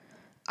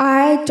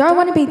I don't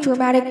want to be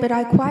dramatic, but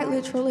I quite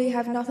literally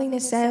have nothing to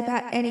say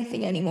about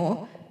anything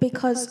anymore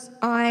because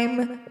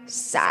I'm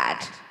sad.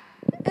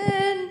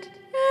 And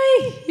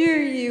I hear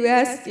you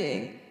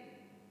asking.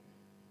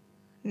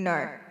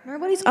 No,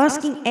 nobody's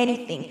asking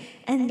anything,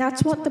 and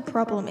that's what the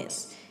problem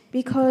is.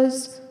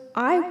 Because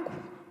I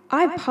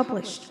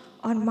published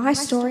on my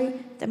story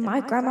that my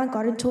grandma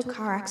got into a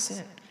car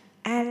accident,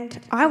 and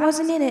I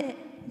wasn't in it,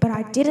 but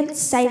I didn't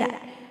say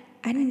that,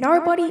 and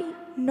nobody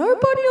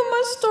on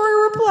my story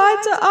replied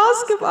to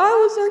ask if I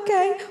was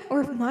okay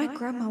or if my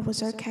grandma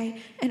was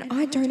okay, and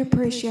I don't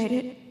appreciate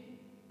it.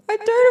 I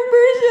don't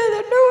appreciate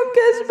that no one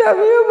cares about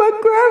me or my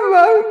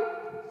grandma.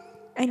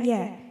 And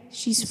yeah,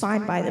 she's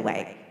fine, by the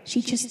way.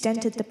 She just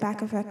dented the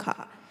back of her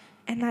car.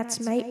 And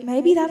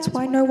maybe that's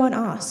why no one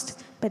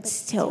asked. But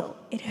still,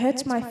 it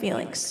hurts my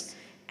feelings.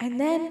 And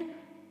then...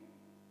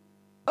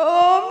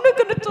 I'm not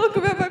going to talk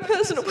about my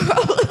personal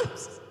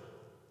problems.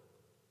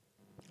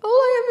 All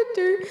I ever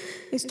do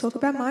is talk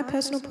about my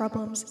personal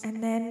problems,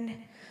 and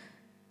then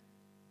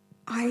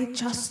I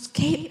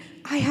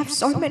have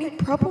so many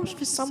problems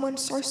for someone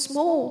so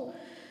small.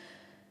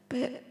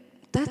 But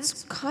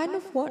that's kind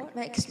of what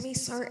makes me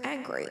so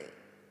angry.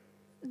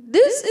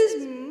 This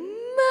is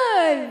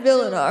my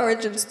villain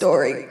origin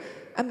story.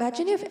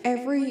 Imagine if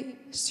every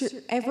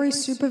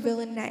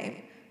supervillain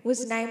name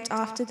was named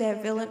after their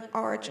villain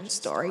origin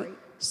story.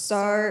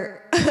 So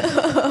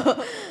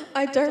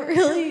I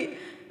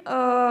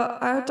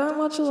don't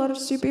watch a lot of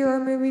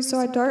superhero movies, so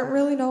I don't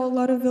really know a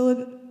lot of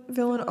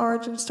villain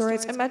origin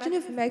stories. Imagine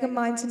if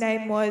Megamind's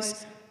name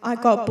was I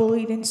got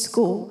bullied in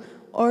school,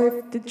 or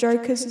if the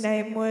Joker's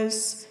name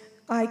was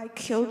I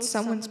killed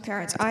someone's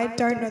parents. I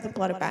don't know the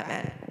plot of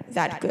Batman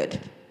that good.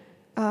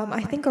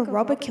 I think a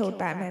robber killed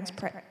Batman's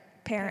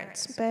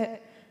parents,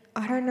 but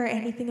I don't know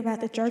anything about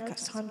the Joker,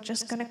 so I'm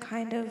just gonna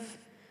kind of...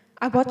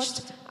 I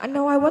watched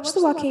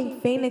the Joaquin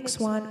Phoenix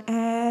one,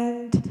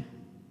 and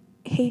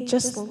he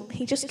just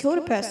killed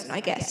a person, I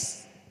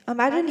guess.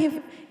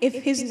 Imagine if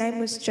his name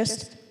was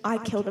just I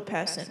killed a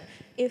person.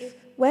 If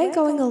we're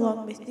going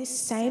along with this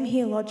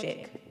same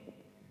logic,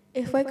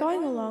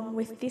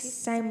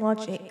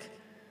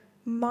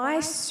 my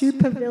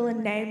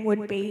supervillain name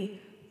would be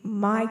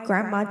my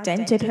grandma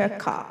dented her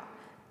car.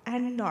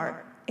 And no,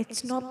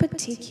 it's not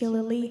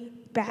particularly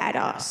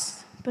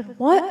badass. But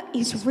what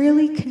is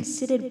really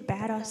considered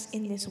badass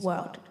in this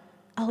world?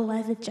 A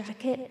leather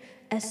jacket,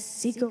 a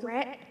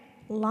cigarette,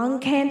 lung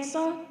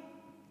cancer?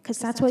 Because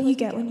that's what you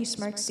get when you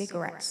smoke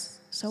cigarettes.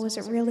 So is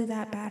it really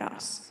that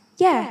badass?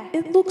 Yeah,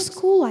 it looks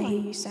cool, I hear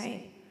you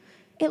saying.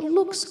 It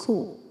looks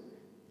cool.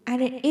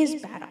 And it is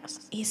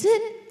badass. Is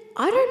it?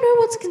 I don't know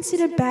what's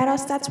considered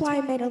badass. That's why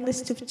I made a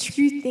list of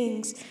 2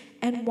 things.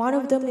 And one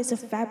of them is a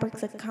fabric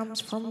that comes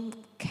from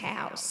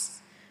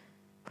cows.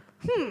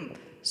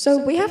 So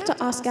we have to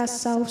ask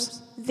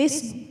ourselves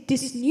this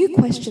new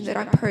question that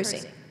I'm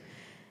posing.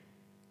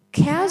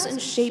 Cows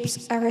and sheep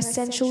are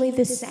essentially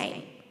the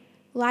same.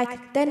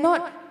 Like, they're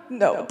not...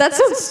 No, that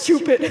sounds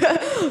stupid.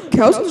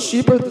 Cows and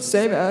sheep are the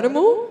same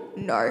animal?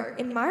 No.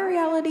 In my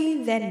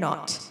reality, they're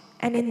not.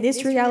 And in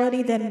this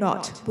reality, they're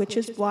not. Which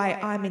is why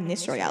I'm in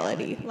this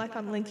reality. Like,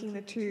 I'm linking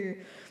the two.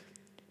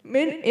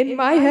 In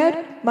my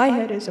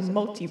head is a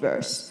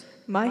multiverse.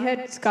 My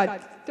head's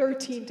got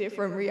 13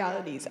 different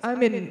realities.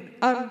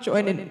 I'm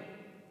joining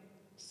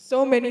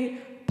so many.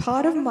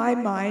 Part of my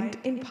mind,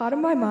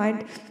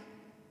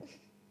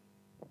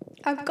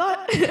 I've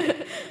got,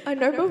 I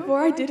know before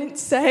I didn't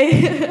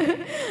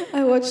say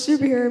I watch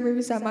superhero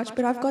movies that much,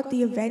 but I've got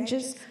the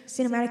Avengers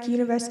cinematic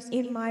universe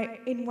in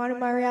one of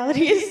my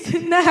realities.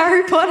 In the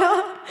Harry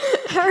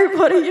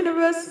Potter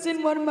universe is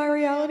in one of my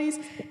realities.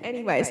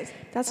 Anyways,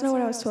 that's not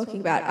what I was talking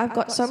about. I've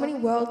got so many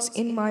worlds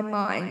in my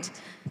mind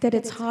that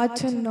it's hard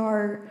to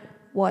know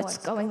what's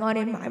going on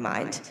in my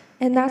mind.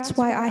 And that's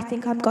why I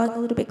think I'm going a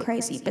little bit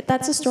crazy. But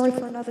that's a story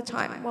for another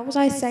time. What was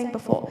I saying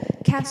before?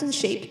 Cows and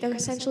sheep, they're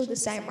essentially the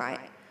same, right?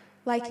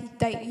 Like,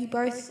 you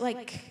both,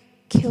 like,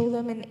 kill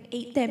them and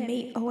eat their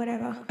meat or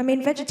whatever. I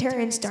mean,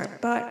 vegetarians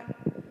don't, but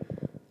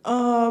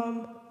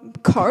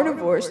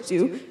carnivores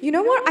do. You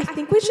know what? I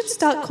think we should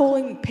start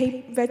calling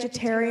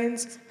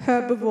vegetarians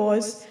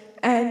herbivores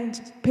and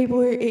people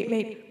who eat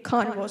meat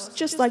carnivores,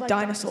 just like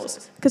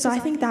dinosaurs. Because I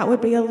think that would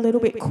be a little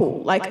bit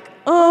cool. Like,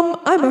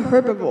 I'm a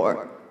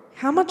herbivore.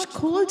 How much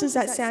cooler does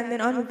that sound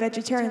than I'm a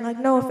vegetarian? Like,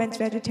 no offense,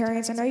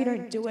 vegetarians. I know you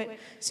don't do it,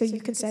 so you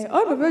can say,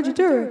 I'm a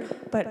vegetarian.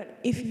 But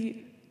if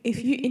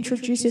you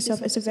introduce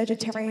yourself as a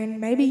vegetarian,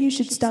 maybe you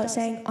should start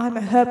saying, I'm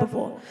a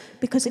herbivore,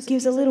 because it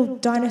gives a little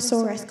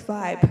dinosaur-esque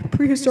vibe.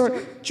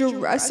 Prehistoric,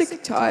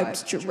 Jurassic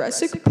times,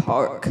 Jurassic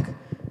Park.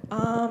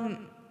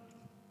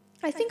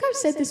 I think I've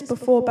said this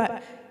before,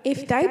 but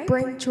if they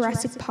bring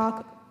Jurassic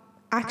Park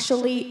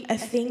actually a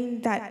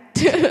thing that...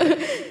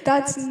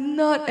 that's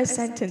not a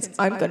sentence.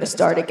 I'm going to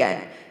start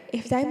again.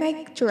 If they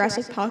make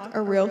Jurassic Park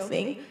a real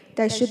thing,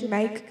 they should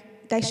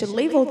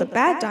leave all the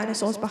bad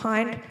dinosaurs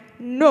behind,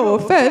 no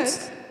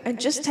offense, and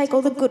just take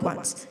all the good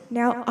ones.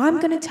 Now,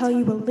 I'm going to tell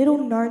you a little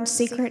known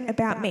secret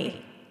about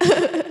me.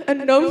 A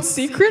known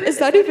secret? Is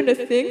that even a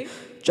thing?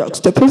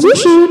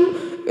 juxtaposition,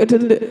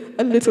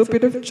 a little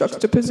bit of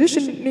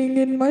juxtapositioning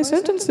in my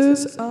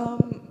sentences.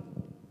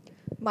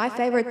 My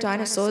favorite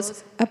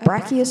dinosaurs are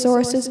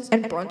brachiosauruses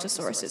and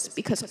brontosauruses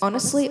because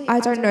honestly, I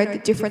don't know the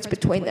difference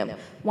between them.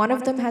 One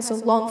of them has a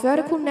long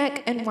vertical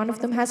neck and one of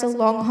them has a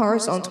long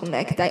horizontal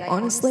neck. They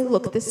honestly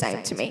look the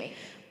same to me.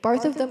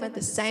 Both of them are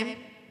the same.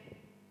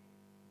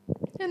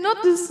 They're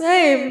not the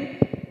same.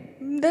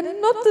 They're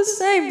not the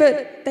same,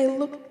 but they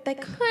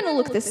kind of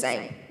look the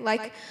same.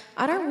 Like,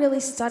 I don't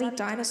really study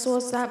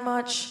dinosaurs that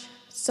much,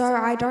 so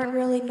I don't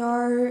really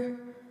know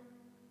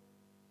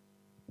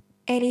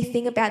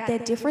anything about their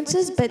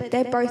differences, but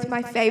they're both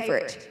my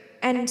favorite.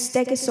 And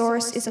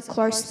Stegosaurus is a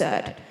close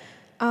third.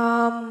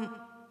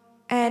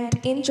 And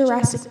in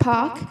Jurassic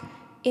Park,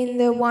 in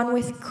the one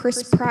with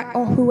Chris Pratt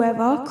or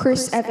whoever,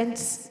 Chris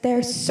Evans,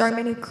 there's so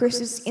many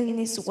Chris's in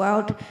this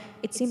world,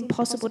 it's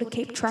impossible to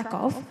keep track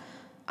of.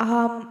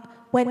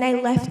 When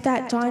they left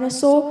that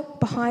dinosaur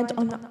behind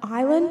on the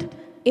island,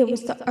 it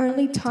was the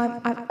only time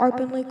I've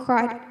openly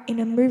cried in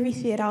a movie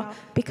theatre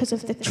because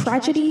of the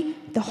tragedy,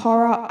 the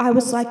horror. I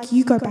was like,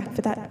 you go back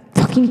for that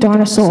fucking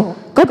dinosaur.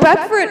 Go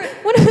back for it.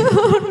 When they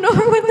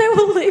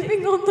were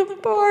leaving on the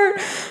boat,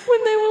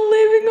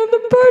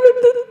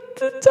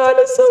 the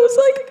dinosaur was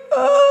like,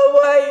 oh,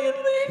 why are you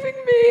leaving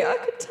me? I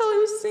could tell he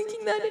was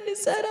thinking that in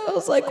his head. I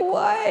was like,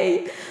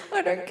 why?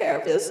 I don't care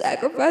if you're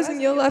sacrificing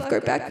your life.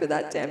 Go back for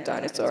that damn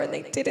dinosaur. And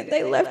they didn't.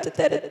 They left it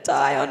there to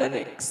die on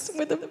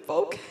with a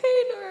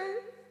volcano.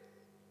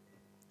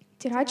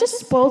 Did I just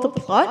spoil the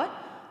plot?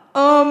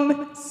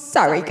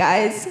 Sorry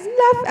guys.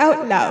 Laugh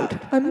out loud.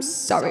 I'm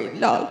sorry,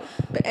 lol.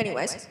 But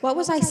anyways, what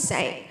was I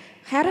saying?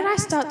 How did I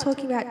start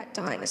talking about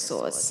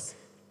dinosaurs?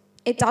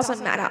 It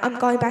doesn't matter. I'm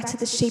going back to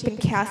the sheep and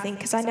cow thing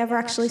because I never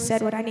actually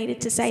said what I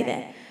needed to say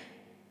there.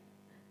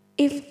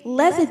 If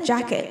leather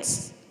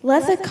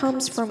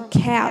comes from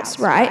cows,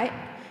 right?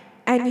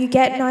 And you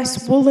get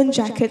nice woolen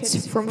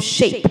jackets from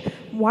sheep.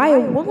 Why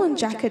are woolen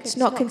jackets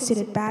not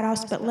considered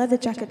badass, but leather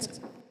jackets?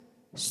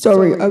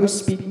 Sorry, I was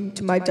speaking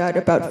to my dad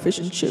about fish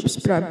and chips,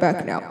 but I'm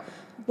back now.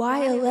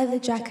 Why are leather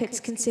jackets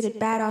considered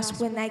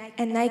badass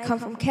when they come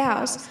from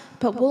cows,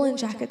 but woolen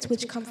jackets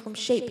which come from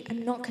sheep are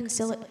not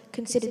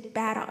considered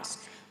badass?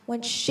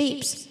 When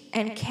sheep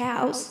and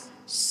cows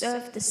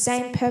serve the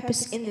same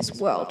purpose in this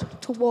world,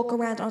 to walk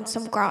around on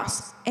some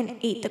grass and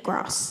eat the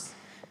grass.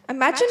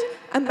 Imagine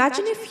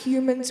if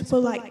humans were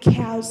like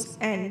cows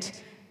and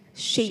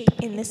sheep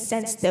in the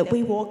sense that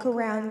we walk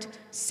around,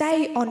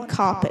 say on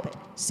carpet.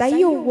 Say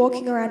you're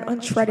walking around on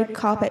shredded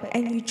carpet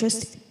and you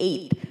just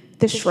eat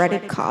the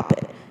shredded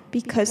carpet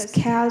because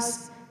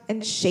cows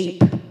and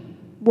sheep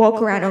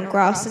walk around on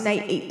grass and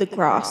they eat the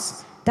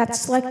grass.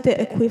 That's like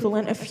the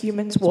equivalent of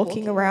humans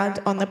walking around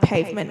on the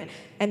pavement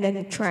and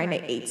then trying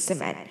to eat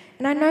cement.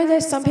 And I know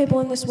there's some people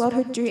in this world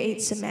who do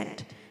eat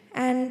cement,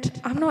 and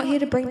I'm not here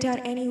to bring down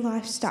any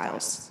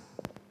lifestyles.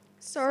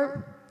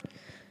 So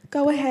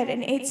go ahead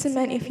and eat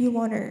cement if you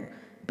want to,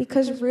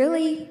 because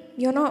really,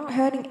 you're not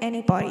hurting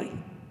anybody.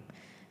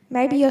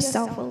 Maybe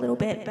yourself a little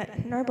bit,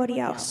 but nobody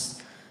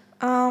else.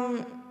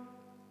 Isn't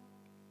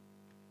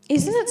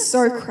it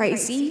so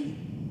crazy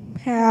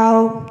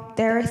how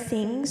there are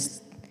things...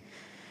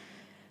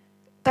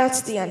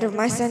 That's the end of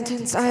my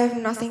sentence. I have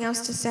nothing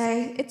else to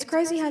say. It's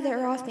crazy how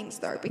there are things,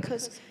 though,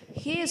 because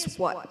here's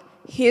what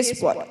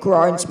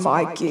grinds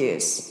my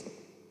gears.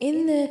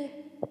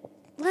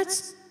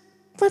 Let's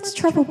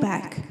travel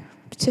back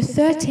to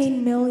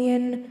 13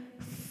 million,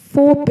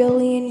 4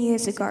 billion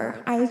years ago.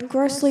 I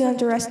grossly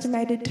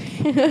underestimated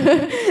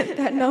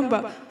that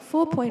number.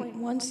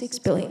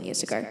 4.16 billion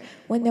years ago,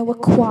 when there were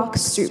quark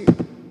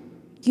soup.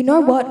 You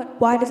know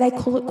what? Why do they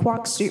call it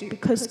quark soup?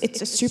 Because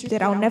it's a soup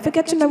that I'll never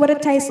get to know what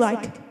it tastes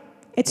like.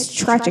 It's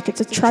tragic.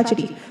 It's a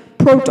tragedy.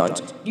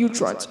 Protons,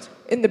 neutrons.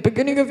 In the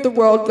beginning of the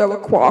world, there were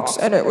quarks,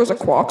 and it was a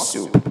quark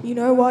soup. You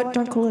know what?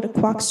 Don't call it a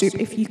quark soup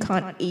if you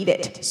can't eat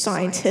it,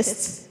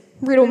 scientists.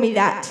 Riddle me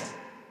that.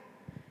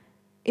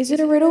 Is it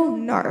a riddle?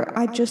 No,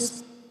 I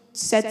just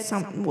said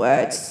some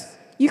words.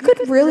 You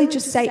could really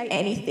just say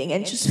anything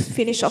and just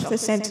finish off the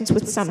sentence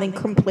with something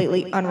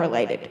completely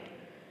unrelated.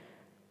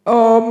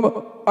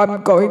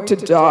 I'm going to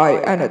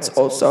die, and it's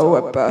also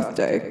a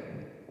birthday.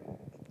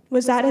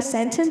 Was that a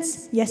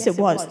sentence? Yes, it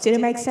was. Did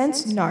it make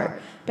sense? No.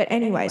 But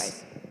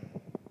anyways,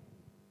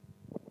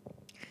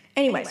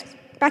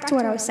 back to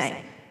what I was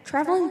saying.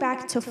 Traveling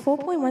back to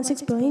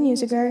 4.16 billion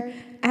years ago,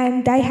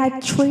 and they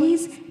had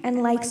trees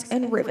and lakes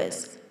and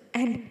rivers.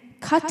 And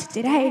cut to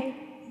today,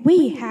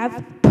 we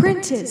have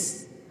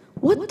printers.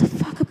 What the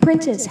fuck are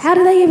printers? How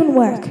do they even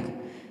work?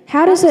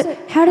 How does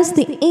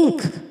the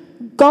ink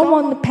go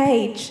on the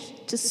page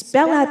to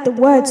spell out the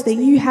words that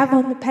you have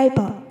on the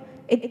paper?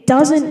 It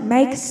doesn't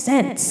make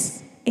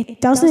sense.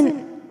 It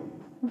doesn't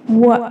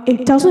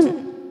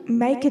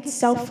make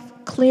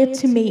itself clear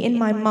to me in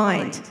my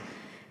mind.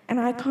 And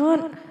I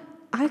know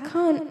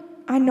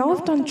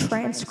I've done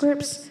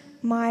transcripts,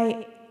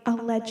 my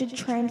alleged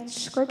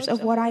transcripts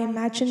of what I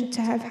imagined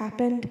to have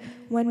happened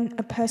when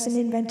a person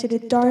invented a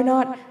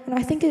donut, and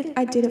I think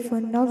I did it for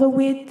another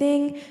weird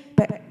thing,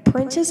 but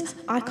printers,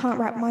 I can't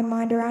wrap my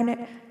mind around it,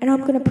 and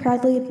I'm going to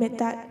proudly admit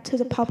that to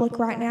the public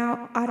right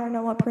now. I don't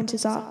know what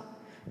printers are.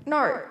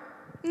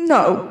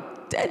 No,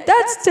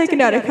 that's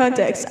taken out of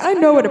context. I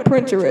know what a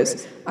printer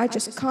is. I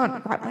just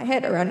can't wrap my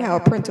head around how a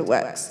printer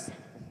works.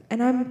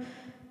 And I'm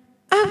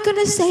going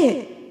to say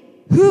it.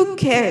 Who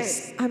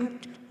cares?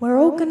 We're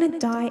all going to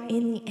die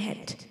in the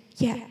end.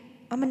 Yeah,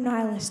 I'm a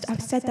nihilist.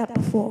 I've said that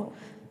before.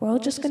 We're all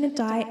just going to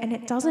die, and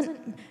it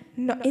doesn't...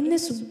 No, in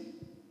this...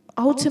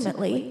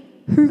 Ultimately,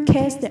 who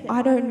cares that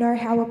I don't know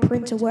how a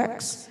printer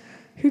works?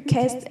 Who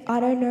cares that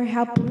I don't know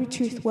how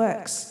Bluetooth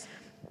works?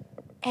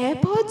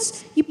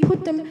 AirPods, you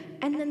put them,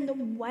 and then the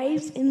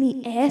waves in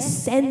the air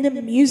send the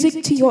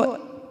music to your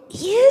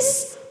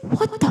ears?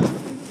 What the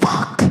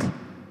fuck?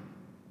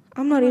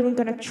 I'm not even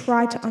going to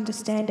try to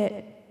understand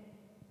it.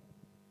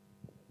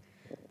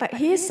 But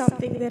here's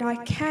something that I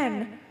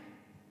can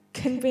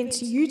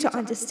convince you to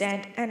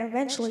understand and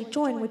eventually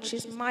join, which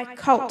is my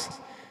cult.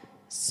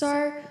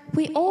 So,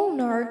 we all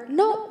know...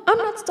 No, I'm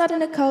not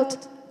starting a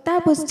cult.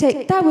 That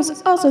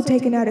was also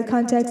taken out of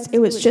context. It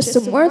was just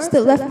some words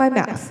that left my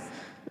mouth.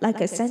 Like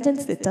a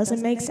sentence that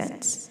doesn't make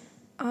sense.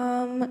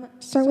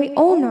 So we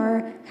all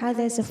know how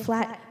there's a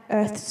flat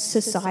Earth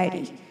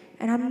society.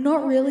 And I'm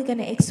not really going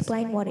to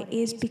explain what it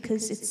is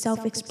because it's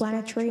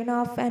self-explanatory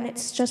enough, and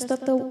it's just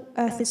that the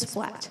Earth is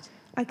flat.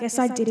 I guess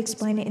I did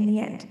explain it in the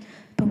end.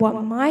 But what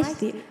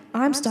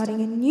I'm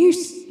starting a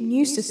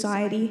new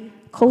society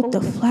called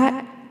the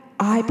Flat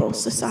Eyeball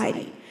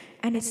Society.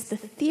 And it's the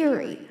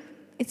theory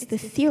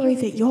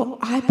that your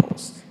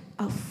eyeballs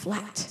are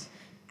flat.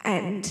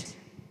 And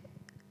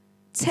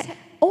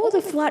all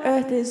the flat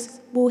earthers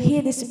will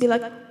hear this and be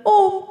like,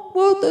 oh,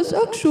 well, there's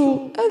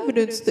actual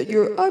evidence that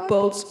your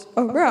eyeballs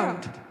are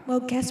round.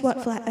 Well, guess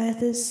what, flat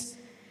earthers?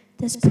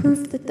 There's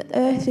proof that the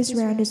earth is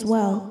round as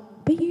well.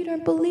 But you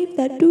don't believe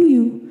that, do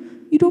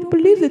you? You don't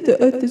believe that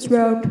the earth is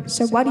round.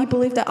 So why do you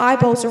believe the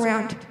eyeballs are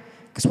round?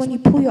 Because when you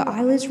pull your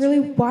eyelids really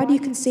wide, you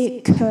can see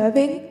it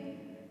curving.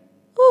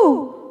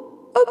 Oh,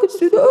 I can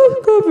see the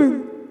earth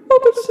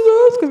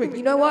curving.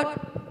 You know what?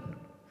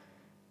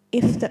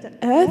 If the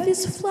earth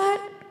is flat,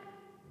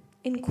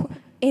 in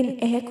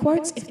air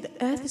quotes, if the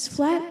earth is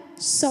flat,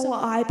 so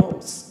are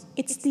eyeballs.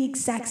 It's the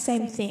exact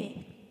same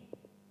thing.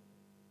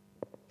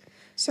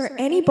 So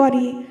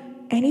anybody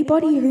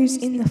who's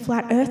in the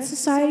Flat Earth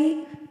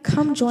Society,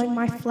 come join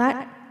my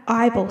Flat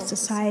Eyeball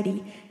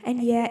Society.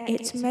 And yeah,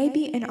 it's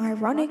maybe an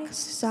ironic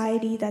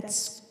society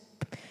that's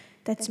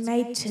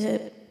made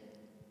to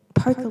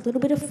poke a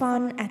little bit of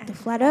fun at the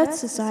Flat Earth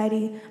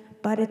Society,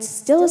 but it's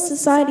still a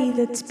society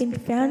that's been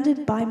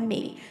founded by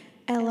me,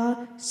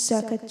 Ella,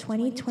 circa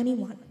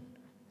 2021.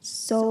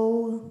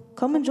 So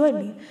come and join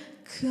me.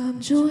 Come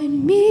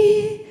join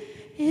me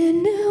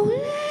in a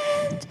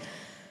land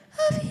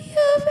of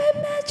your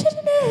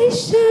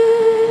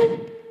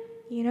imagination.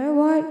 You know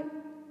what?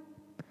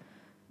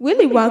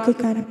 Willy Wonka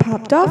kind of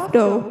popped off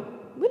though.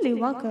 Willy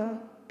Wonka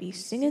be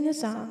singing the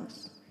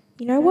songs.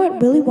 You know what?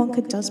 Willy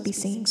Wonka does be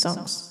singing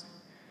songs.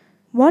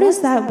 What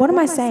is that? What am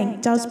I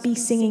saying? Does be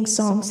singing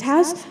songs.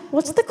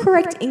 What's the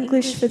correct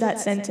English for that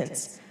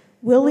sentence?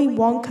 Willy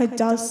Wonka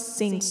does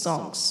sing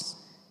songs.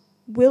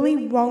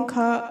 Willy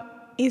Wonka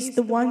is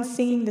the one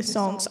singing the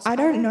songs. I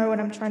don't know what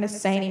I'm trying to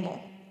say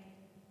anymore.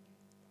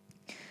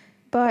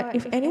 But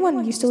if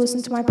anyone used to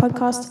listen to my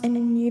podcast and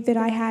knew that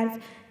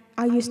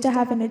I used to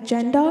have an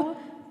agenda,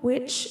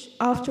 which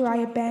after I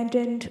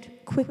abandoned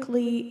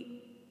quickly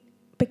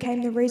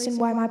became the reason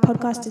why my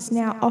podcast is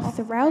now off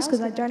the rails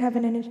because I don't have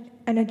an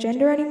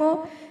agenda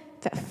anymore.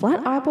 That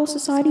Flat Eyeball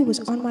Society was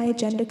on my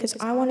agenda because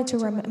I wanted to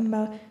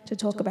remember to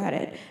talk about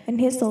it. And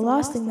here's the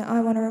last thing that I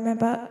want to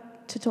remember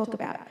to talk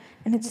about.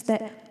 And it's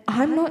that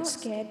I'm not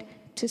scared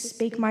to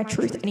speak my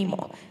truth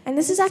anymore. And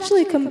this is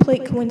actually a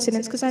complete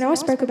coincidence because I know I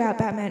spoke about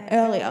Batman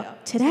earlier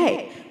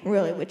today,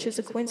 really, which is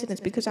a coincidence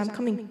because I'm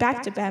coming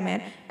back to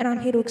Batman and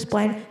I'm here to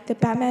explain that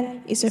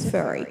Batman is a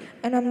furry.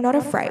 And I'm not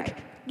afraid.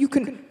 You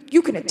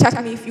can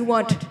attack me if you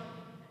want.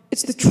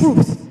 It's the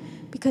truth.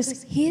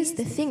 Because here's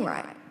the thing,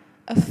 right?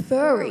 A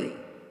furry,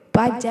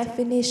 by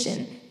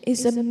definition,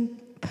 is a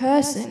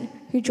person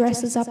who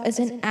dresses up as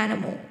an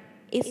animal.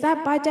 Is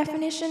that by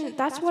definition?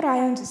 That's what I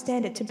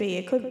understand it to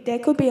be. There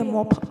could be a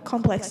more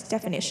complex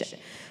definition.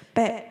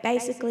 But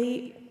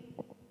basically,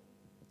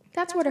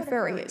 that's what a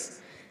furry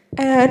is.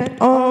 And,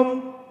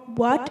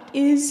 what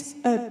is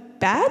a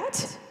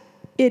bat?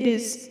 It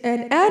is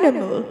an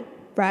animal,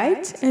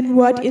 right? And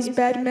what is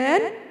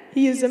Batman?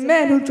 He is a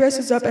man who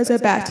dresses up as a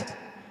bat.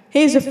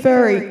 He's a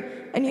furry.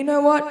 And you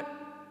know what?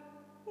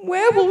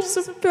 Werewolves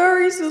are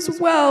furries as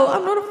well.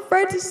 I'm not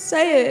afraid to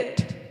say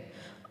it.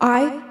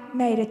 I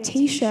made a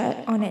t-shirt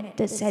on it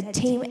that said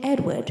Team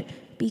Edward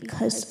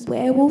because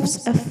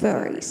werewolves are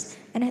furries.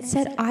 And it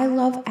said, I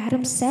love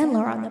Adam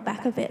Sandler on the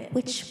back of it,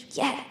 which,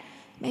 yeah,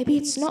 maybe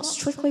it's not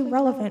strictly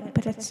relevant,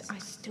 but I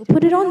still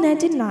put it on there,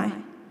 didn't I?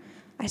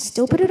 I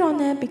still put it on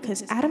there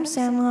because Adam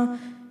Sandler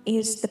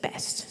is the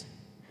best.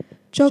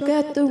 Joke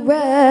at the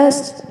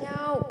rest.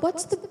 Now,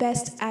 what's the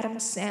best Adam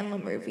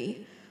Sandler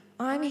movie?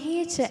 I'm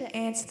here to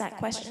answer that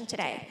question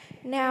today.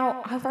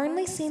 Now, I've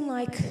only seen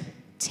like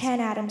 10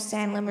 Adam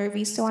Sandler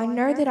movies, so I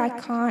know that I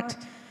can't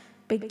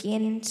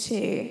begin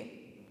to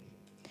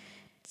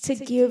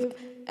give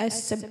a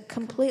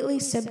completely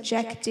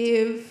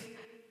subjective...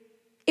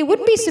 It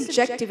wouldn't be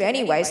subjective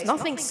anyways.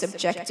 Nothing's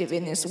subjective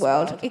in this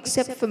world,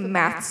 except for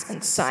maths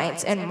and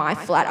science and my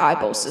flat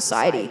eyeball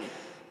society.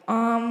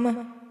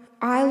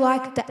 I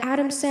like the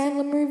Adam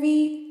Sandler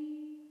movie.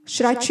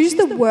 Should I choose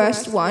the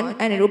worst one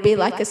and it'll be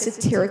like a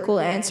satirical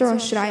answer, or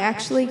should I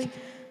actually...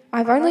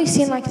 I've only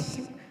seen like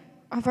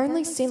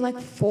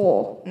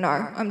 4. No,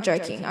 I'm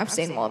joking. I've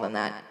seen more than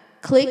that.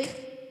 Click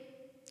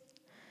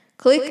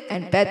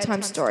and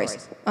Bedtime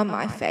Stories are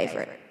my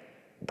favorite.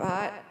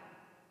 But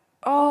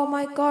oh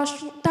my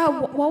gosh,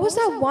 what was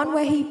that one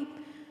where he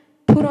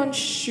put on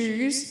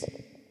shoes?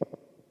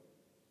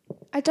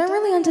 I don't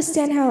really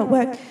understand how it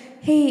worked.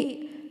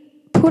 He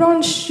put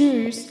on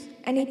shoes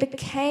and he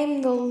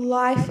became the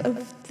life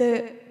of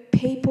the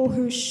people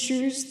whose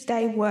shoes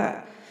they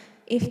were,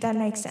 if that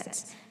makes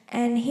sense.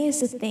 And here's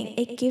the thing,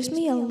 it gives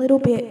me a little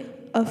bit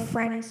of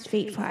Franny's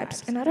Feet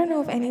vibes. And I don't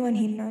know if anyone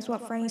here knows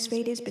what Franny's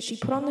Feet is, but she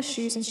put on the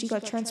shoes and she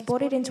got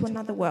transported into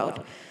another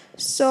world.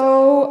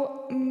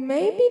 So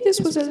maybe this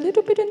was a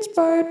little bit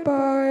inspired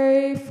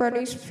by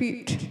Franny's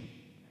Feet.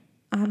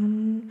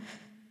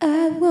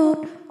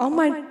 Oh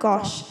my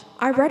gosh,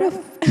 I read a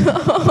fan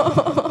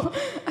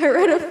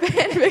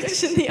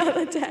fiction the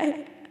other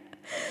day.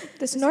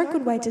 There's no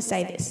good way to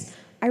say this.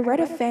 I read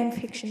a fan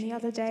fiction the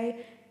other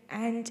day,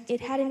 and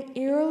it had an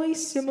eerily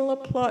similar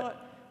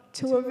plot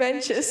to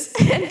Avengers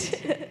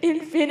and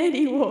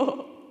Infinity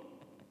War.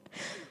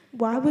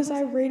 Why was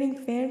I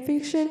reading fan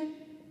fiction?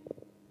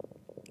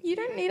 You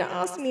don't need to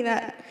ask me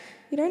that.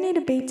 You don't need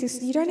to beat this.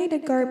 You don't need to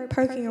go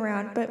poking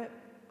around, but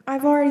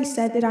I've already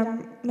said that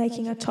I'm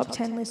making a top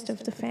 10 list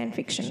of the fan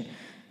fiction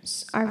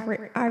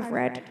I've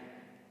read.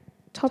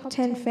 Top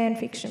 10 fan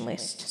fiction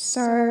list.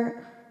 So,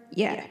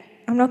 yeah.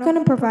 I'm not going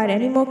to provide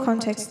any more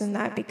context than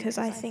that because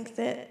I think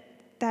that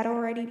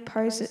already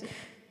poses...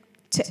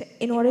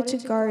 in order to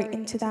go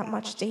into that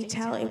much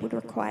detail, it would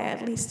require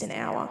at least an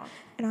hour.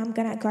 And I'm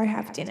going to go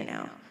have dinner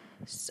now.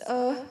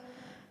 So,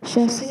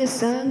 just sing a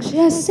song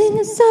to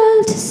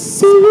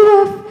see you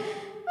off.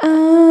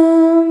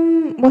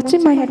 What's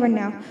in my head right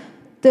now?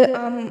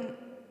 The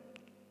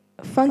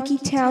Funky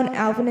Town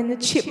Alvin and the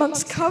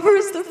Chipmunks cover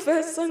is the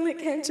first song that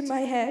came to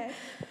my head.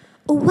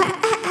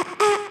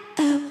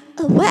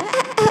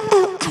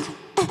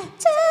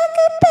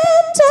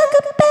 Talk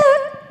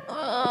about.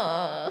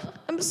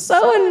 I'm so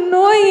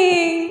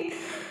annoying.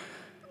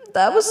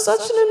 That was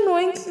such an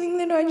annoying thing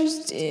that I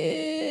just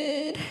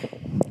did.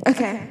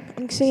 Okay,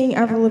 I'm singing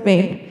Avril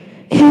Lavigne.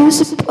 He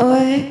was a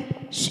boy,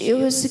 she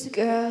was a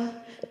girl.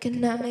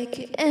 Cannot make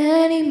it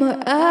any more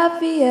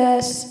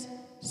obvious.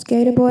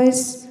 Skater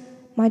boys,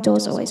 my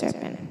door's always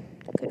open.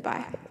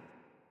 Goodbye.